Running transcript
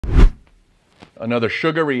Another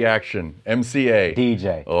Suga reaction. MCA.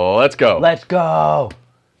 DJ. Oh, let's go. Let's go.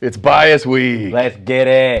 It's Bias Week. Let's get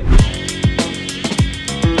it.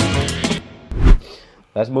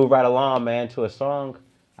 Let's move right along, man, to a song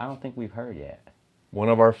I don't think we've heard yet. One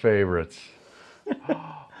of our favorites.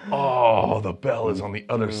 Oh, the bell is on the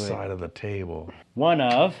other side of the table.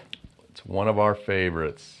 It's one of our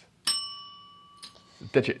favorites.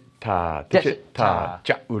 Daechwita, Daechwita,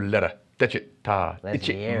 Cha-ulera, Daechwita,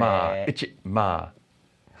 Ichi-ma, Ichi-ma.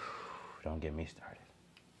 Don't get me started.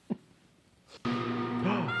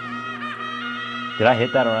 Did I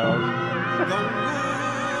hit that around?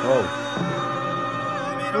 Oh.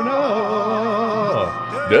 No.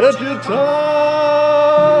 Daechwita.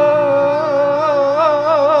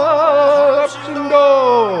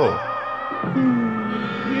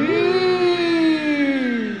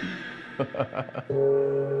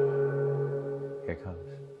 Here it comes.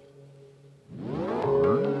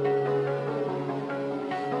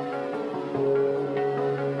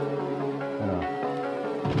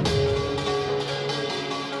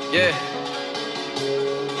 Yeah.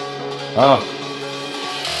 Oh.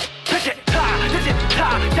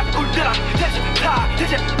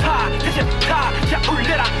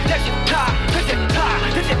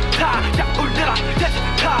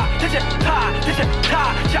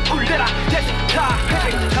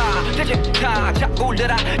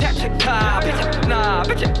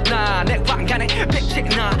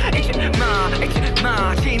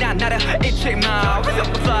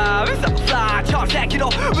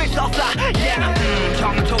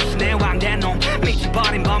 정말 조신의 왕대놈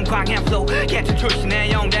미쳐버린 범광의 flow 개체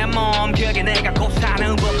출신의 영대 몸 그게 내가 곧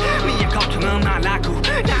사는 법 미의 걱정은 말라고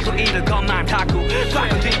나도 잃을 것만 타고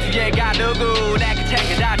과거 뒤뒤에가 누구 내가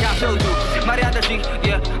챙겨다 잡숴도 말하듯이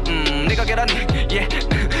네가 계란이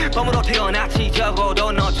범으로 태어났지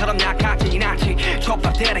적어도 너처럼 약하진 않지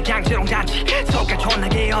촉박되는 강제롱 단지 속가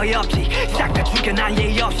존나게 어이없지 싹 다 죽여 난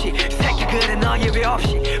예의 없이 새끼 그래 너 예외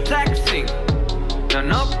없이 flexing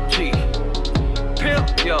난 없지 필요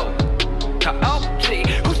다 없지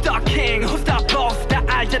Who's the king, who's the boss 다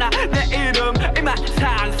알잖아 내 이름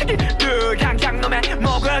이만상 새끼들 강장놈의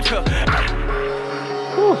목을 쳐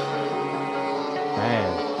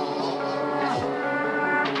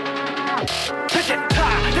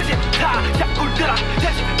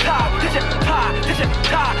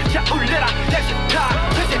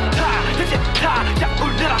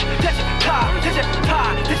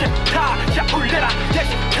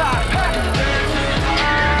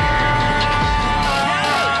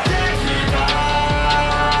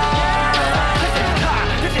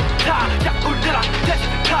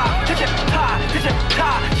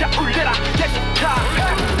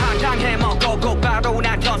한장해 먹고 곧바로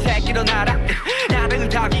난 전 새끼로 날아 나를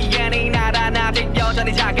타기엔 이 나라 아직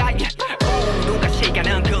여전히 작아 누가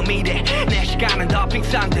시간은 그 미래 내 시간은 더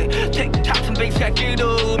빙상들 틱탁슨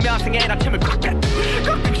빙새끼도 명성의 아침을 꽉 뺐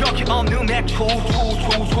꺾인 적이 없는 맥주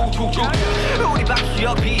우리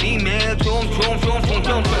박수역 비리며 춤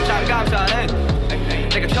장감사는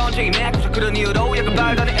내가 천천히 메꾸서 그런 이유로 약간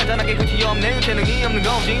발단에 애잔하게 끝이 없는 재능이 없는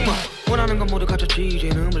거지 뭐 원하는 건 모두 가졌지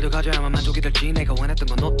이제는 물려 가져야만 만족이 될지 내가 원했던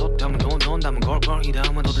건 너 담은 돈 담은 걸걸 이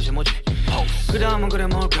다음은 도대체 뭐지 그 다음은 그래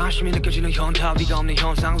뭘까 심히 느껴지는 현타 위가 없는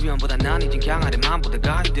현상 위험보다 난 이젠 강하대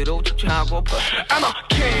맘보다가 이대로 척추하고 I'm a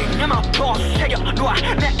king I'm a boss 새겨놓아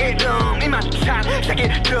내 이름 이만산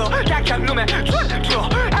새끼들 약한 놈의 줘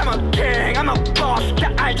I'm a king I'm a boss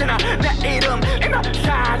다 알잖아 내 이름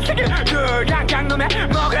이만산 새끼들 약한 놈의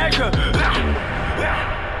먹을 줘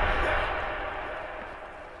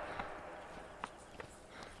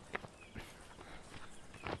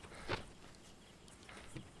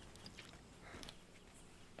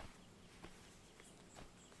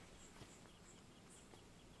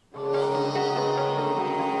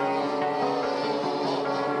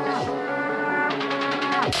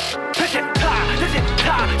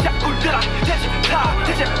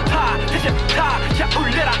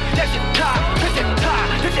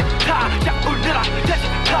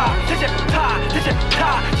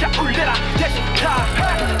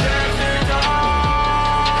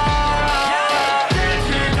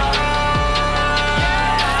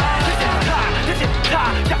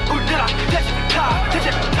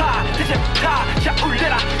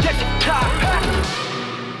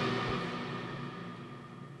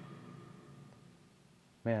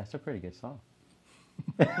Man, that's a pretty good song.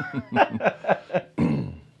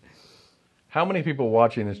 How many people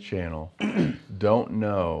watching this channel don't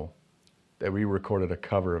know that we recorded a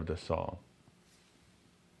cover of this song?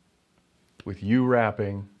 With you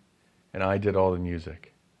rapping and I did all the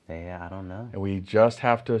music. Yeah, I don't know. And we just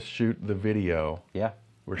have to shoot the video. Yeah.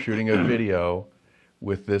 We're shooting a video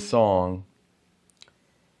with this song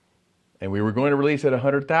And we were going to release it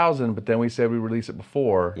 100,000, but then we said we release it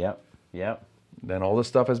before. Yep. Then all this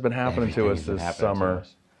stuff has been happening to us this summer.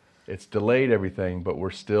 It's delayed everything, but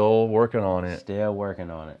we're still working on it. Still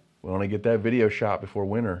working on it. We want to get that video shot before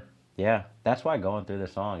winter. Yeah, that's why going through the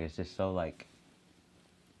song is just so like,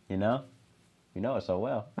 you know it so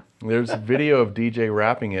well. There's a video of DJ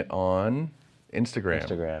rapping it on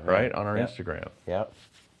Instagram. Right? Yeah. On our Instagram. Yep.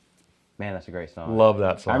 Man, that's a great song. Love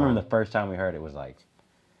that song. I remember the first time we heard it was like,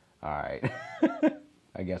 all right,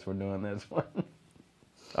 I guess we're doing this one.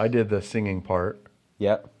 I did the singing part.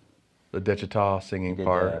 Yep. The Daechwita singing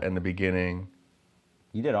part and the beginning.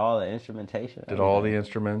 You did all the instrumentation. Did all the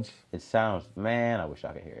instruments. It sounds, man, I wish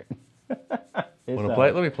I could hear it. Want to play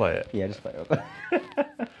it? Let me play it. Yeah, just play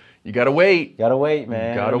it. You gotta wait. Gotta wait, man.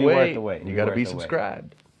 You gotta It'll be worth the wait. You gotta be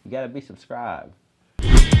subscribed. You gotta be subscribed.